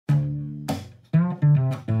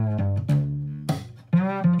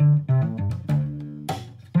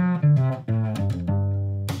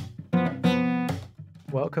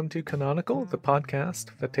welcome to Canonical, the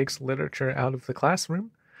podcast that takes literature out of the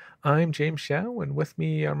classroom. I'm James Xiao, and with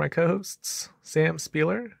me are my co-hosts, Sam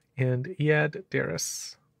Spieler and Iad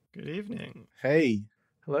Darris. Good evening. Hey.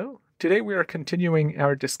 Hello. Today we are continuing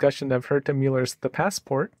our discussion of Herta Müller's The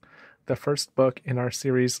Passport, the first book in our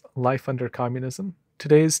series Life Under Communism.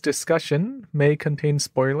 Today's discussion may contain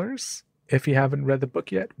spoilers. If you haven't read the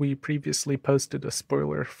book yet, we previously posted a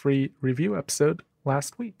spoiler-free review episode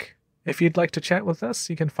last week. If you'd like to chat with us,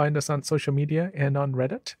 you can find us on social media and on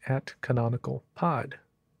Reddit at Canonical Pod.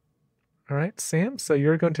 All right, Sam, so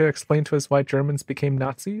you're going to explain to us why Germans became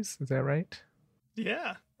Nazis, is that right?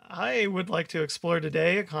 Yeah, I would like to explore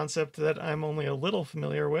today a concept that I'm only a little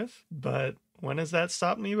familiar with, but when has that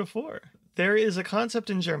stopped me before? There is a concept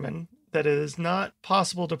in German that is not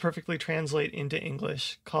possible to perfectly translate into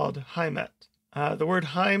English called heimat. The word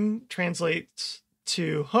heim translates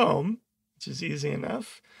to home, which is easy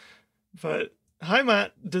enough. But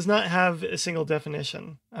heimat does not have a single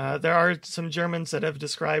definition. There are some Germans that have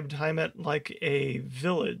described heimat like a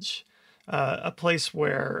village, a place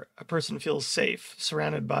where a person feels safe,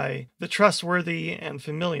 surrounded by the trustworthy and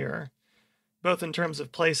familiar, both in terms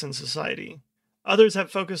of place and society. Others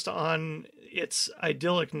have focused on its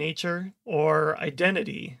idyllic nature or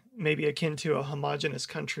identity, maybe akin to a homogeneous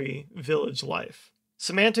country village life.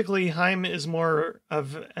 Semantically, heim is more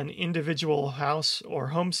of an individual house or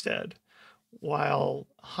homestead, while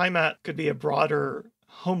heimat could be a broader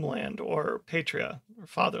homeland or patria or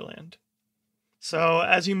fatherland. So,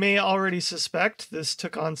 as you may already suspect, this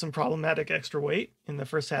took on some problematic extra weight in the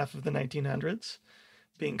first half of the 1900s,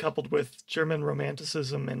 being coupled with German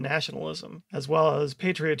romanticism and nationalism, as well as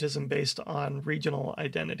patriotism based on regional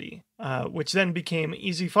identity, which then became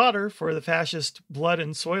easy fodder for the fascist blood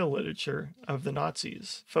and soil literature of the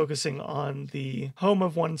Nazis, focusing on the home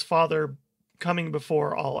of one's father coming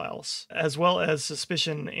before all else, as well as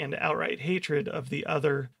suspicion and outright hatred of the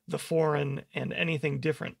other, the foreign, and anything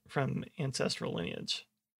different from ancestral lineage.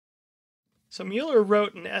 So Muller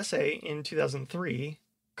wrote an essay in 2003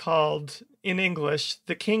 called, in English,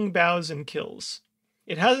 The King Bows and Kills.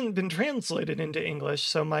 It hasn't been translated into English,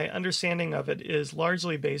 so my understanding of it is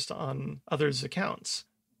largely based on others' accounts.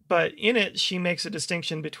 But in it, she makes a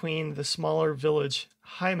distinction between the smaller village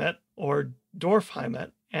heimat, or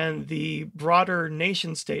Dorfheimat, and the broader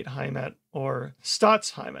nation-state heimat, or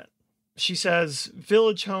Staatsheimat. She says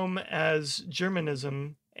village home as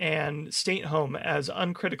Germanism and state home as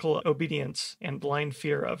uncritical obedience and blind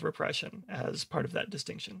fear of repression as part of that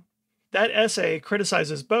distinction. That essay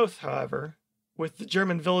criticizes both, however, with the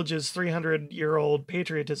German village's 300-year-old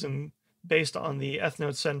patriotism based on the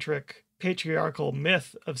ethnocentric patriarchal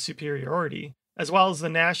myth of superiority, as well as the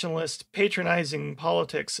nationalist patronizing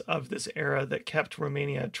politics of this era that kept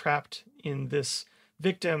Romania trapped in this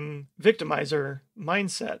victimizer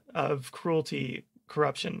mindset of cruelty,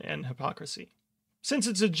 corruption, and hypocrisy. Since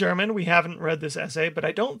it's a German, we haven't read this essay, but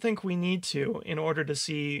I don't think we need to in order to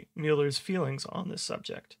see Müller's feelings on this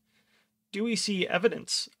subject. Do we see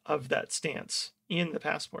evidence of that stance in The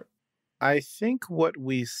Passport? I think what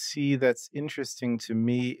we see that's interesting to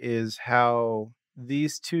me is how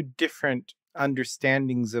these two different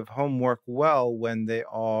understandings of home work well when they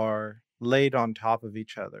are laid on top of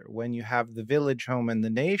each other. When you have the village home and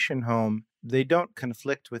the nation home, they don't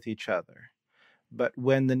conflict with each other. But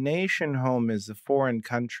when the nation home is a foreign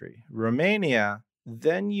country, Romania,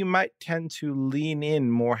 then you might tend to lean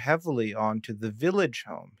in more heavily onto the village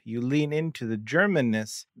home. You lean into the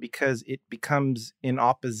Germanness because it becomes in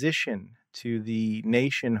opposition to the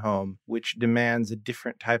nation home, which demands a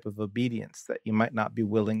different type of obedience that you might not be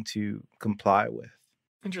willing to comply with.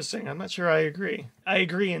 Interesting. I'm not sure I agree. I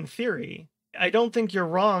agree in theory. I don't think you're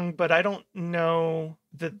wrong, but I don't know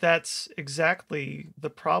that that's exactly the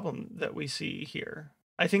problem that we see here.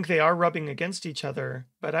 I think they are rubbing against each other,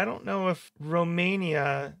 but I don't know if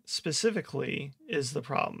Romania specifically is the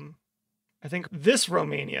problem. I think this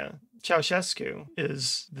Romania, Ceausescu,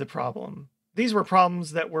 is the problem. These were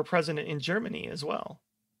problems that were present in Germany as well.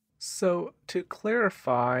 So, to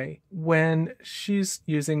clarify, when she's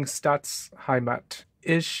using Staatsheimat,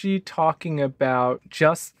 is she talking about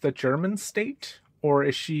just the German state, or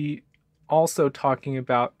is she also talking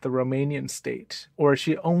about the Romanian state, or is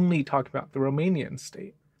she only talking about the Romanian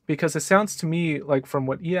state? Because it sounds to me like from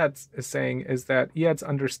what Iad is saying is that Iad's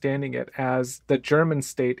understanding it as the German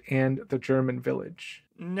state and the German village.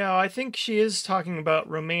 No, I think she is talking about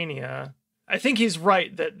Romania. I think he's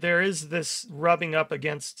right that there is this rubbing up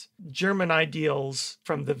against German ideals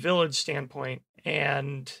from the village standpoint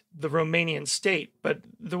and the Romanian state. But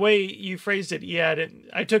the way you phrased it, Iad,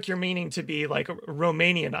 I took your meaning to be like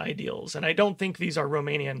Romanian ideals, and I don't think these are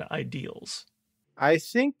Romanian ideals. I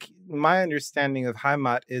think my understanding of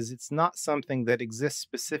heimat is it's not something that exists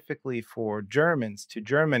specifically for Germans to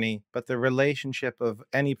Germany, but the relationship of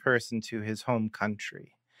any person to his home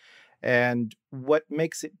country. And what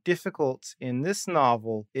makes it difficult in this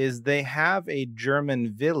novel is they have a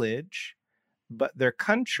German village, but their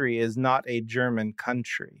country is not a German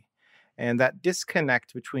country. And that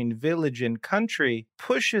disconnect between village and country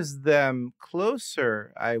pushes them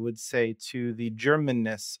closer, I would say, to the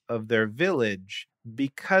Germanness of their village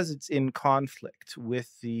because it's in conflict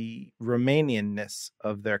with the Romanianness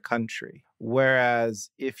of their country.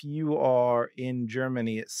 Whereas if you are in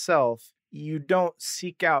Germany itself, you don't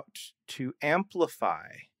seek out to amplify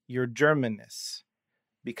your Germanness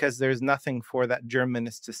because there's nothing for that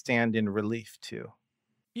Germanness to stand in relief to.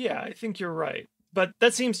 Yeah, I think you're right. But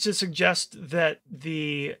that seems to suggest that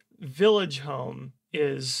the village home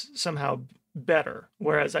is somehow better.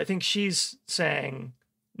 Whereas I think she's saying,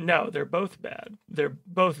 no, they're both bad. They're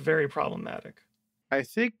both very problematic. I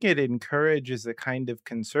think it encourages a kind of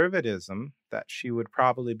conservatism that she would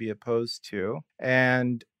probably be opposed to.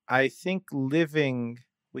 And I think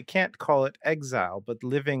we can't call it exile, but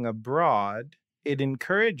living abroad, it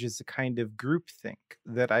encourages a kind of groupthink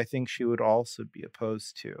that I think she would also be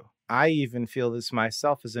opposed to. I even feel this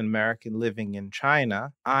myself as an American living in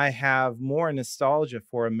China. I have more nostalgia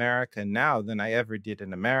for America now than I ever did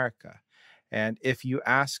in America. And if you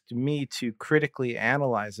asked me to critically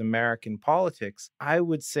analyze American politics, I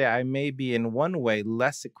would say I may be in one way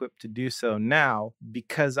less equipped to do so now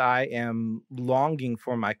because I am longing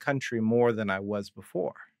for my country more than I was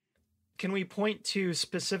before. Can we point to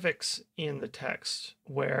specifics in the text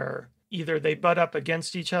where either they butt up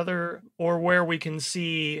against each other or where we can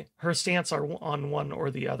see her stance on one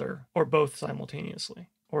or the other or both simultaneously?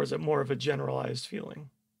 Or is it more of a generalized feeling?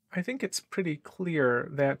 I think it's pretty clear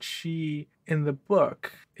that she, in the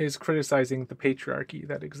book, is criticizing the patriarchy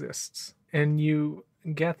that exists. And you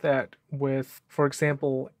get that with, for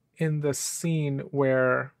example, in the scene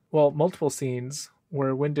where, well, multiple scenes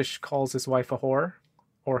where Windisch calls his wife a whore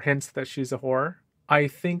or hints that she's a whore. I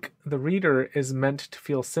think the reader is meant to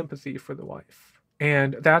feel sympathy for the wife.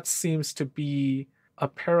 And that seems to be a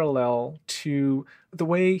parallel to the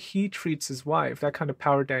way he treats his wife, that kind of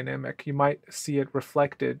power dynamic. You might see it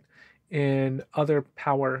reflected in other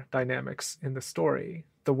power dynamics in the story,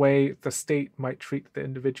 the way the state might treat the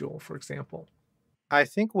individual, for example. I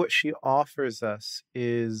think what she offers us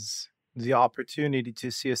is the opportunity to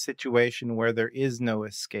see a situation where there is no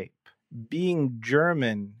escape. Being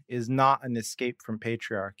German is not an escape from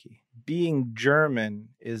patriarchy. Being German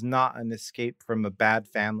is not an escape from a bad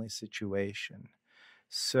family situation.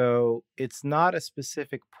 So it's not a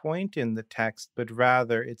specific point in the text, but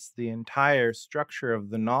rather it's the entire structure of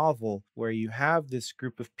the novel where you have this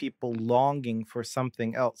group of people longing for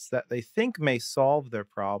something else that they think may solve their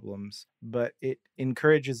problems, but it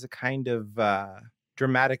encourages a kind of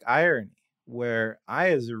dramatic irony where I,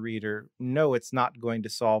 as a reader, know it's not going to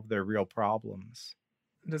solve their real problems.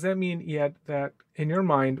 Does that mean yet that in your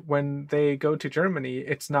mind, when they go to Germany,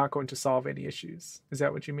 it's not going to solve any issues? Is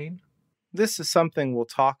that what you mean? This is something we'll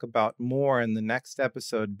talk about more in the next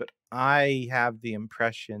episode, but I have the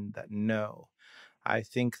impression that no. I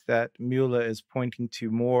think that Muller is pointing to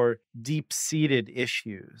more deep-seated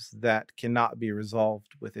issues that cannot be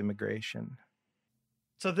resolved with immigration.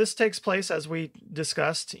 So this takes place, as we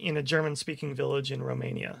discussed, in a German-speaking village in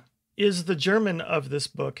Romania. Is the German of this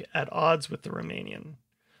book at odds with the Romanian?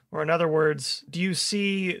 Or in other words, do you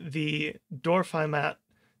see the Dorfheimat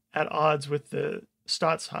at odds with the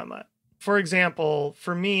Stadtheimat? For example,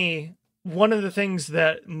 for me, one of the things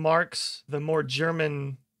that marks the more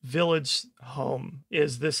German village home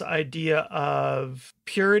is this idea of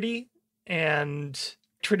purity and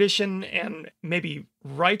tradition and maybe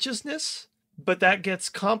righteousness. But that gets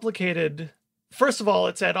complicated. First of all,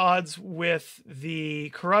 it's at odds with the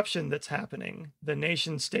corruption that's happening, the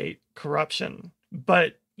nation state corruption.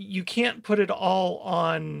 But you can't put it all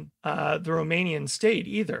on the Romanian state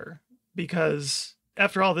either, because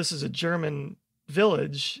after all, this is a German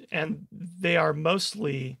village and they are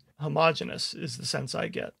mostly homogenous, is the sense I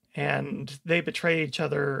get. And they betray each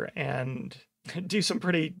other and do some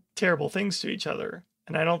pretty terrible things to each other.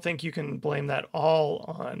 And I don't think you can blame that all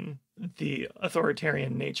on the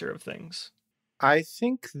authoritarian nature of things. I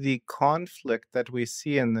think the conflict that we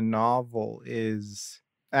see in the novel is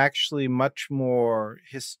actually much more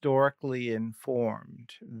historically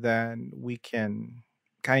informed than we can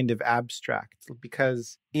kind of abstract,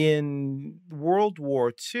 because in World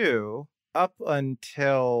War II, up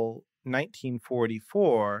until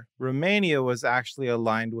 1944, Romania was actually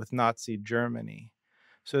aligned with Nazi Germany.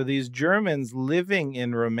 So these Germans living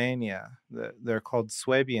in Romania, they're called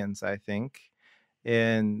Swabians, I think,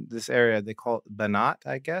 in this area, they call it Banat,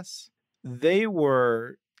 I guess. They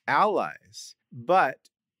were allies, but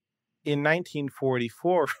in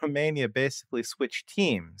 1944, Romania basically switched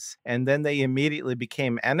teams, and then they immediately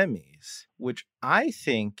became enemies, which I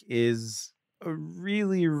think is a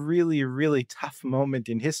really, really, really tough moment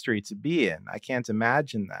in history to be in. I can't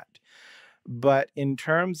imagine that. But in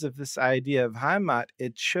terms of this idea of heimat,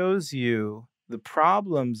 it shows you the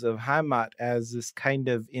problems of heimat as this kind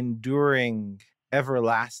of enduring,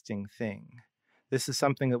 everlasting thing. This is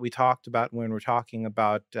something that we talked about when we're talking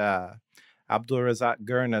about Abdulrazak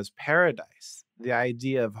Gurna's Paradise, the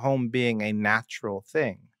idea of home being a natural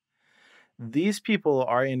thing. These people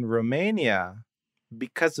are in Romania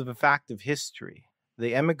because of a fact of history.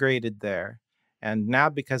 They emigrated there, and now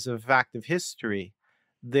because of a fact of history,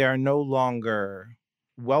 they are no longer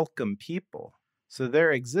welcome people. So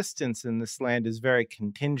their existence in this land is very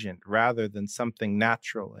contingent rather than something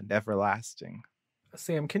natural and everlasting.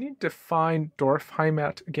 Sam, can you define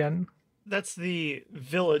Dorfheimat again? That's the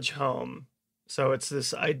village home. So it's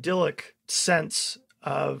this idyllic sense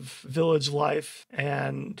of village life,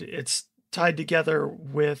 and it's tied together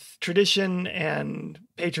with tradition and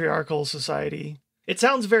patriarchal society. It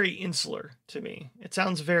sounds very insular to me. It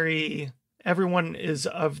sounds very, everyone is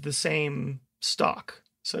of the same stock,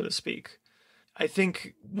 so to speak. I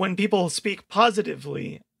think when people speak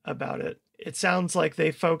positively about it, it sounds like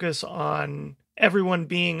they focus on everyone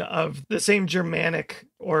being of the same Germanic,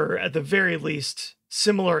 or at the very least,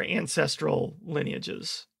 similar ancestral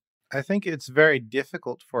lineages. I think it's very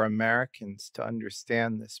difficult for Americans to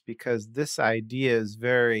understand this because this idea is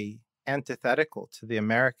very antithetical to the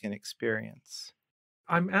American experience.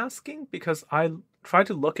 I'm asking because I tried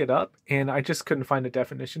to look it up and I just couldn't find a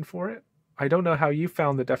definition for it. I don't know how you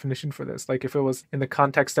found the definition for this, like if it was in the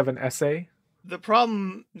context of an essay. The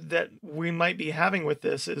problem that we might be having with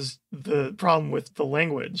this is the problem with the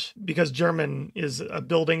language, because German is a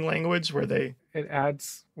building language where it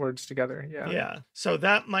adds words together. Yeah. So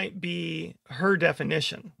that might be her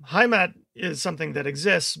definition. Heimat is something that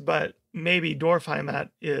exists, but maybe Dorfheimat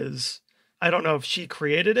is, I don't know if she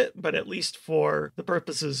created it, but at least for the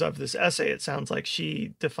purposes of this essay, it sounds like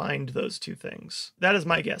she defined those two things. That is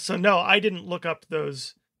my guess. So no, I didn't look up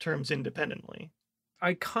those terms independently.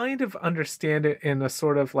 I kind of understand it in a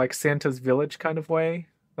sort of like Santa's Village kind of way.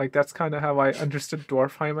 Like that's kind of how I understood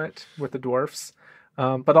Dorfheimat with the dwarfs.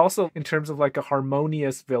 But also in terms of like a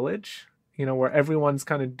harmonious village, where everyone's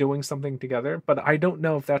kind of doing something together. But I don't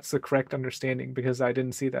know if that's the correct understanding because I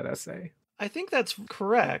didn't see that essay. I think that's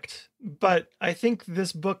correct, but I think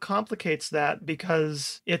this book complicates that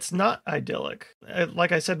because it's not idyllic.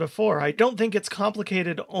 Like I said before, I don't think it's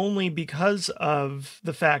complicated only because of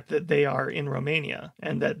the fact that they are in Romania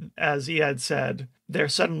and that, as Iad said, they're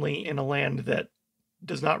suddenly in a land that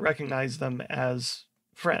does not recognize them as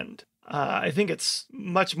friend. I think it's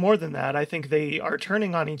much more than that. I think they are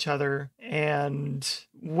turning on each other, and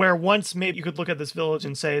where once maybe you could look at this village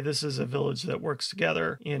and say this is a village that works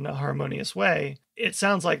together in a harmonious way, it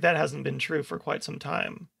sounds like that hasn't been true for quite some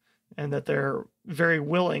time, and that they're very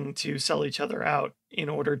willing to sell each other out in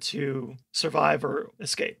order to survive or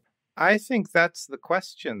escape. I think that's the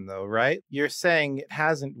question, though, right? You're saying it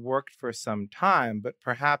hasn't worked for some time, but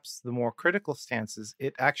perhaps the more critical stance is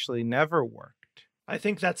it actually never worked. I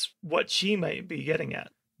think that's what she might be getting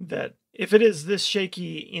at, that if it is this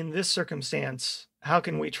shaky in this circumstance, how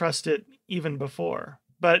can we trust it even before?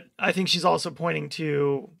 But I think she's also pointing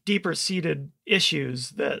to deeper seated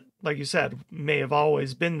issues that, like you said, may have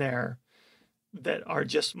always been there that are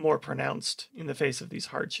just more pronounced in the face of these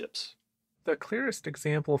hardships. The clearest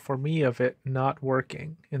example for me of it not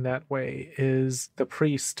working in that way is the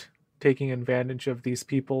priest taking advantage of these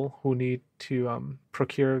people who need to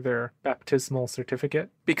procure their baptismal certificate.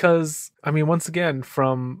 Because, once again,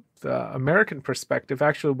 from the American perspective,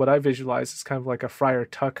 actually what I visualize is kind of like a Friar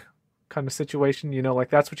Tuck kind of situation, like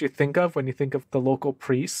that's what you think of when you think of the local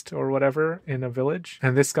priest or whatever in a village.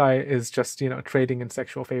 And this guy is just, trading in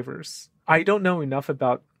sexual favors. I don't know enough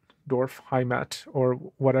about Dorfheimat or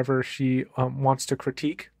whatever she wants to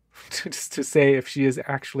critique just to say if she is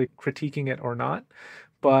actually critiquing it or not.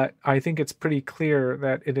 But I think it's pretty clear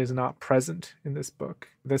that it is not present in this book,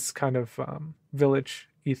 this kind of village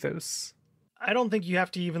ethos. I don't think you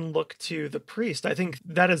have to even look to the priest. I think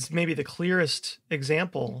that is maybe the clearest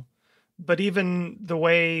example. But even the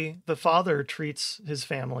way the father treats his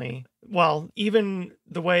family, even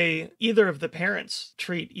the way either of the parents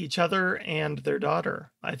treat each other and their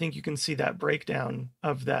daughter, I think you can see that breakdown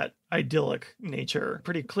of that idyllic nature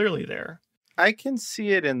pretty clearly there. I can see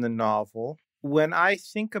it in the novel. When I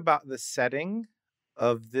think about the setting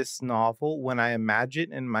of this novel, when I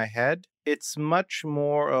imagine in my head, it's much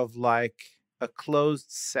more of like a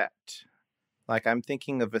closed set. Like I'm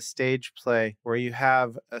thinking of a stage play where you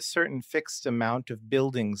have a certain fixed amount of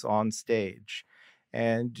buildings on stage.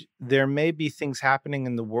 And there may be things happening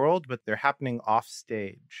in the world, but they're happening off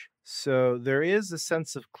stage. So there is a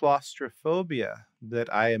sense of claustrophobia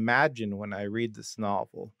that I imagine when I read this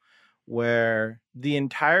novel, where the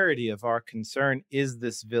entirety of our concern is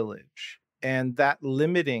this village. And that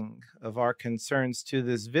limiting of our concerns to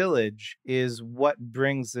this village is what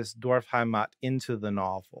brings this Dorfheimat into the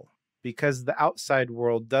novel, because the outside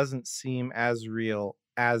world doesn't seem as real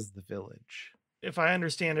as the village. If I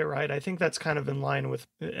understand it right, I think that's kind of in line with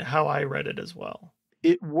how I read it as well.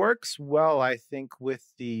 It works well, I think,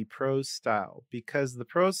 with the prose style, because the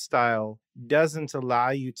prose style doesn't allow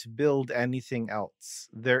you to build anything else.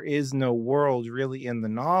 There is no world really in the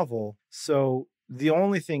novel, so the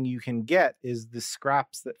only thing you can get is the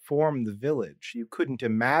scraps that form the village. You couldn't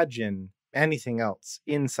imagine anything else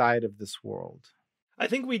inside of this world. I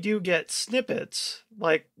think we do get snippets,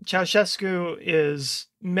 like Ceausescu is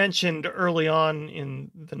mentioned early on in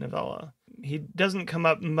the novella. He doesn't come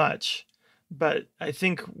up much, but I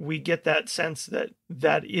think we get that sense that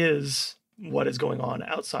that is what is going on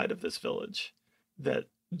outside of this village.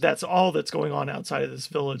 That's all that's going on outside of this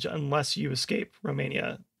village unless you escape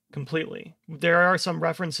Romania completely. There are some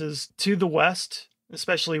references to the West,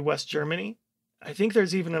 especially West Germany. I think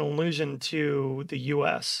there's even an allusion to the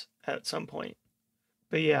US at some point.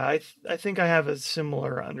 But yeah, I think I have a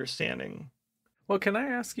similar understanding. Well, can I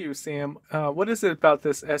ask you, Sam, what is it about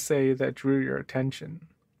this essay that drew your attention?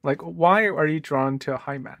 Like, why are you drawn to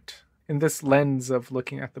heimat in this lens of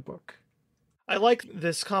looking at the book? I like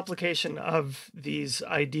this complication of these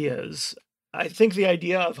ideas. I think the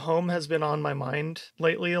idea of home has been on my mind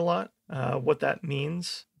lately a lot, what that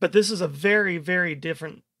means. But this is a very, very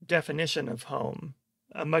different definition of home,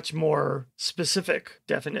 a much more specific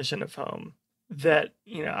definition of home that,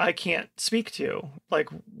 I can't speak to. Like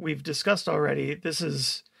we've discussed already, this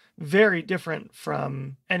is very different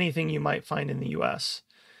from anything you might find in the US.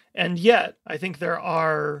 And yet, I think there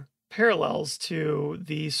are parallels to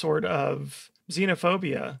the sort of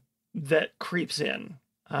xenophobia that creeps in.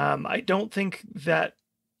 I don't think that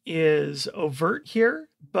is overt here,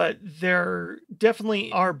 but there definitely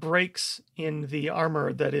are breaks in the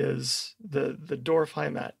armor that is the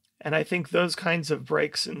Dorfheimat. And I think those kinds of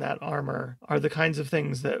breaks in that armor are the kinds of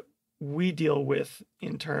things that we deal with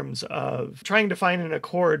in terms of trying to find an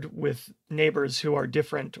accord with neighbors who are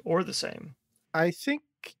different or the same. I think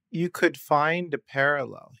you could find a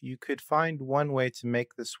parallel. You could find one way to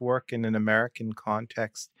make this work in an American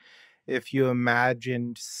context if you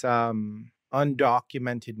imagined some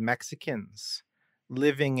undocumented Mexicans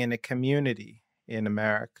living in a community in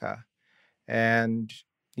America. And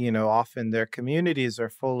often their communities are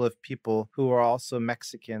full of people who are also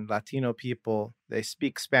Mexican, Latino people. They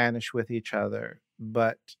speak Spanish with each other,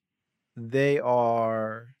 but they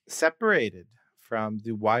are separated from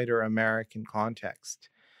the wider American context.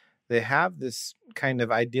 They have this kind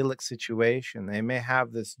of idyllic situation. They may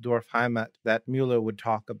have this Dorfheimat that Muller would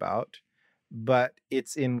talk about, but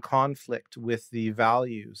it's in conflict with the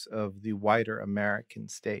values of the wider American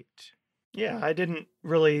state. Yeah, I didn't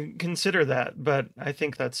really consider that, but I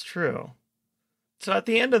think that's true. So at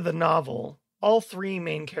the end of the novel, all three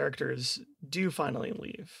main characters do finally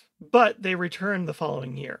leave, but they return the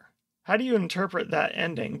following year. How do you interpret that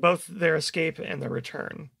ending, both their escape and their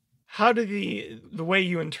return? How do the way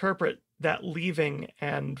you interpret that leaving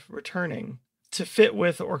and returning to fit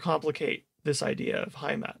with or complicate this idea of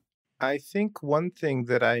heimat? I think one thing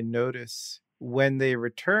that I notice when they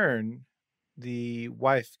return, the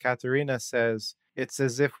wife, Katharina, says, "It's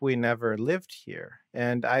as if we never lived here."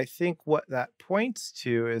 And I think what that points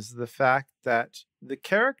to is the fact that the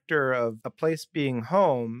character of a place being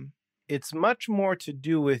home, it's much more to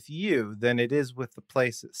do with you than it is with the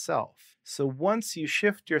place itself. So once you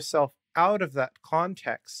shift yourself out of that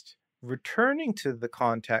context, returning to the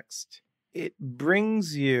context, it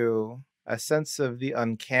brings you a sense of the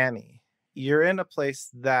uncanny. You're in a place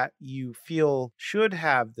that you feel should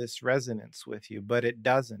have this resonance with you, but it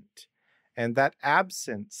doesn't. And that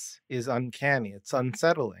absence is uncanny. It's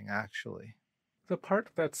unsettling, actually. The part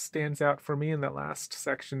that stands out for me in that last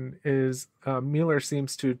section is Muller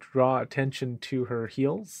seems to draw attention to her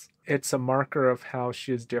heels. It's a marker of how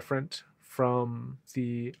she is different from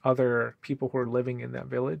the other people who are living in that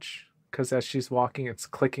village. Because as she's walking, it's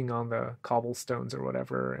clicking on the cobblestones or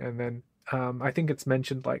whatever. And then I think it's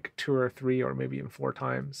mentioned like 2 or 3 or maybe even 4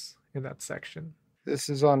 times in that section. This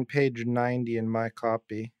is on page 90 in my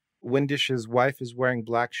copy. Windish's wife is wearing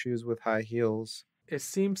black shoes with high heels. It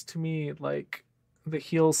seems to me like the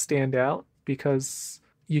heels stand out because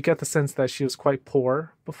you get the sense that she was quite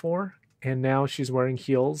poor before, and now she's wearing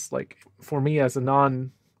heels. Like, for me as a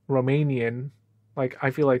non-Romanian, like,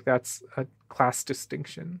 I feel like that's a class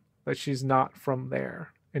distinction, that she's not from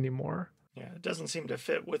there anymore. Yeah, it doesn't seem to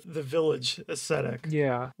fit with the village aesthetic.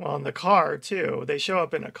 Yeah. Well, in the car, too. They show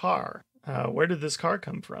up in a car. Where did this car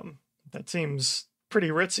come from? That seems pretty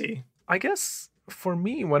ritzy. I guess for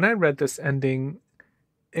me, when I read this ending,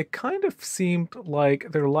 it kind of seemed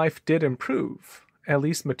like their life did improve. At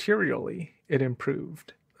least materially, it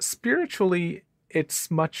improved. Spiritually,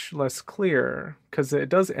 it's much less clear because it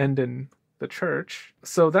does end in the church.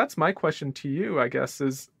 So that's my question to you, I guess,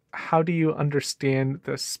 is how do you understand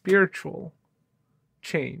the spiritual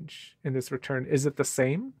change in this return? Is it the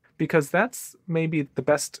same? Because that's maybe the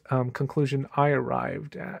best conclusion I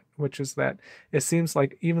arrived at, which is that it seems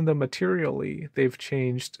like even though materially they've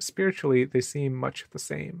changed, spiritually they seem much the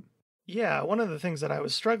same. Yeah, one of the things that I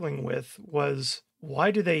was struggling with was,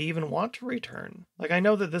 why do they even want to return? Like, I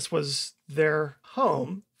know that this was their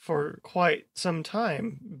home for quite some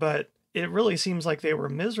time, but it really seems like they were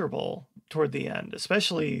miserable toward the end,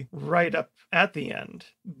 especially right up at the end.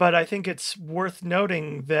 But I think it's worth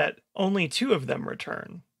noting that only two of them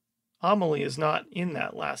return. Amelie is not in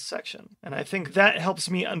that last section. And I think that helps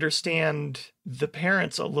me understand the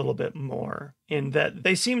parents a little bit more, in that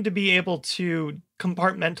they seem to be able to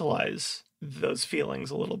compartmentalize those feelings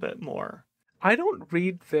a little bit more. I don't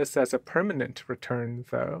read this as a permanent return,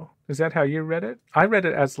 though. Is that how you read it? I read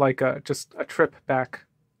it as like just a trip back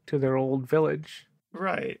to their old village.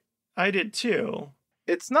 Right. I did too.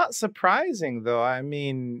 It's not surprising, though. I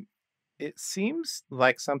mean, it seems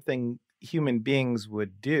like something human beings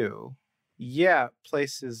would do. Yeah,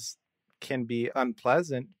 places can be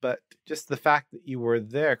unpleasant, but just the fact that you were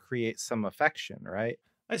there creates some affection, right?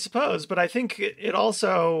 I suppose, but I think it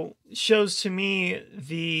also shows to me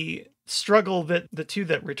the struggle that the two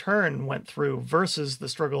that return went through versus the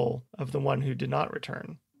struggle of the one who did not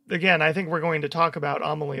return. Again, I think we're going to talk about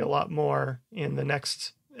Amelie a lot more in the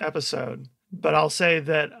next episode, but I'll say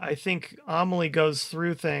that I think Amelie goes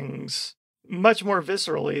through things much more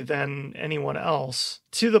viscerally than anyone else,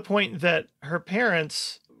 to the point that her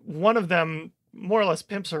parents, one of them more or less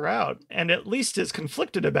pimps her out and at least is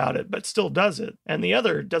conflicted about it, but still does it, and the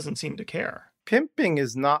other doesn't seem to care. Pimping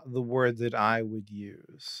is not the word that I would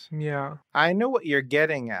use. Yeah. I know what you're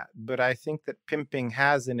getting at, but I think that pimping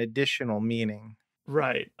has an additional meaning.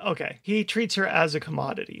 Right. Okay. He treats her as a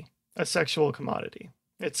commodity, a sexual commodity.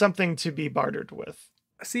 It's something to be bartered with.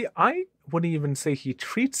 See, I wouldn't even say he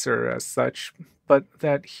treats her as such, but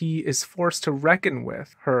that he is forced to reckon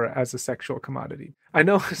with her as a sexual commodity. I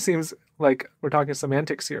know it seems like we're talking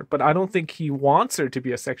semantics here, but I don't think he wants her to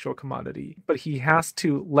be a sexual commodity, but he has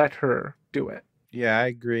to let her do it. Yeah, I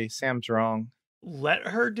agree. Sam's wrong. Let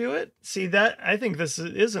her do it? See, that I think this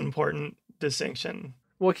is an important distinction.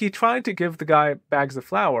 Well, he tried to give the guy bags of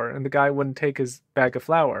flour, and the guy wouldn't take his bag of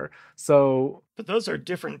flour. So... But those are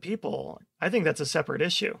different people. I think that's a separate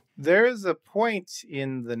issue. There is a point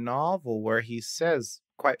in the novel where he says,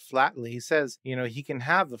 quite flatly, he says, he can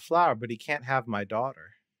have the flour, but he can't have my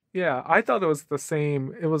daughter. Yeah, I thought it was the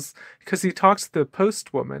same. It was because he talks to the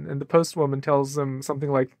postwoman, and the postwoman tells him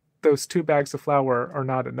something like, those 2 bags of flour are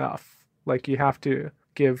not enough. Like, you have to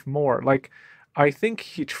give more. Like, I think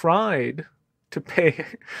he tried to pay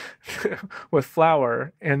with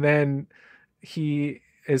flour, and then he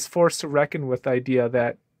is forced to reckon with the idea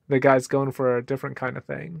that the guy's going for a different kind of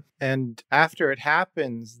thing. And after it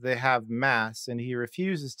happens, they have mass, and he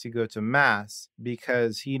refuses to go to mass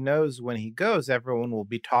because he knows when he goes, everyone will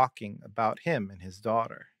be talking about him and his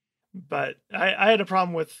daughter. But I had a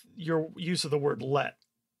problem with your use of the word let,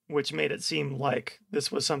 which made it seem like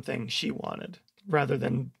this was something she wanted rather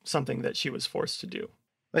than something that she was forced to do.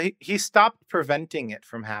 He stopped preventing it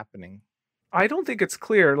from happening. I don't think it's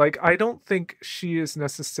clear. Like, I don't think she is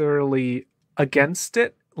necessarily against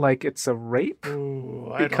it, like it's a rape.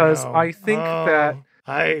 Ooh, because don't know. I think that...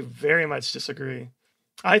 I very much disagree.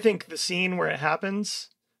 I think the scene where it happens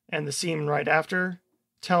and the scene right after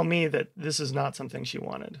tell me that this is not something she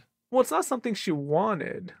wanted. Well, it's not something she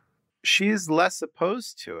wanted. She's less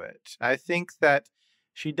opposed to it. I think that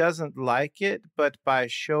she doesn't like it, but by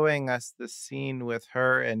showing us the scene with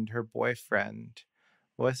her and her boyfriend,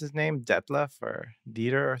 what's his name? Detlef or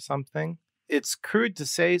Dieter or something? It's crude to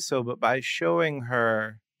say so, but by showing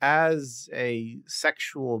her as a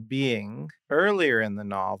sexual being earlier in the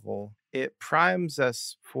novel, it primes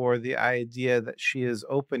us for the idea that she is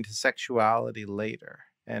open to sexuality later.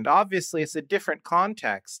 And obviously, it's a different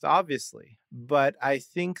context, obviously. But I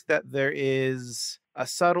think that there is a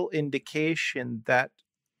subtle indication that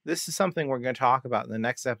this is something we're going to talk about in the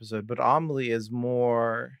next episode, but Amelie is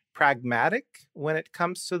more pragmatic when it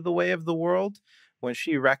comes to the way of the world. When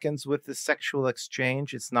she reckons with the sexual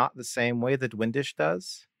exchange, it's not the same way that Windisch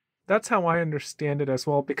does. That's how I understand it as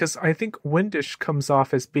well, because I think Windisch comes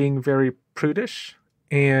off as being very prudish,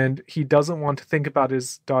 and he doesn't want to think about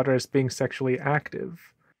his daughter as being sexually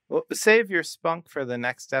active. Well, save your spunk for the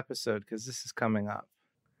next episode, because this is coming up.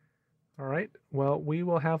 All right. Well, we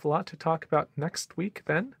will have a lot to talk about next week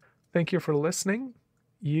then. Thank you for listening.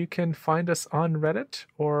 You can find us on Reddit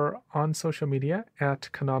or on social media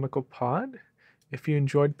at Canonical Pod. If you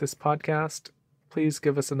enjoyed this podcast, please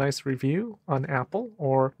give us a nice review on Apple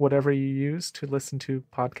or whatever you use to listen to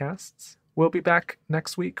podcasts. We'll be back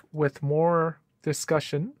next week with more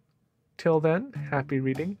discussion. Till then, happy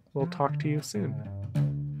reading. We'll talk to you soon.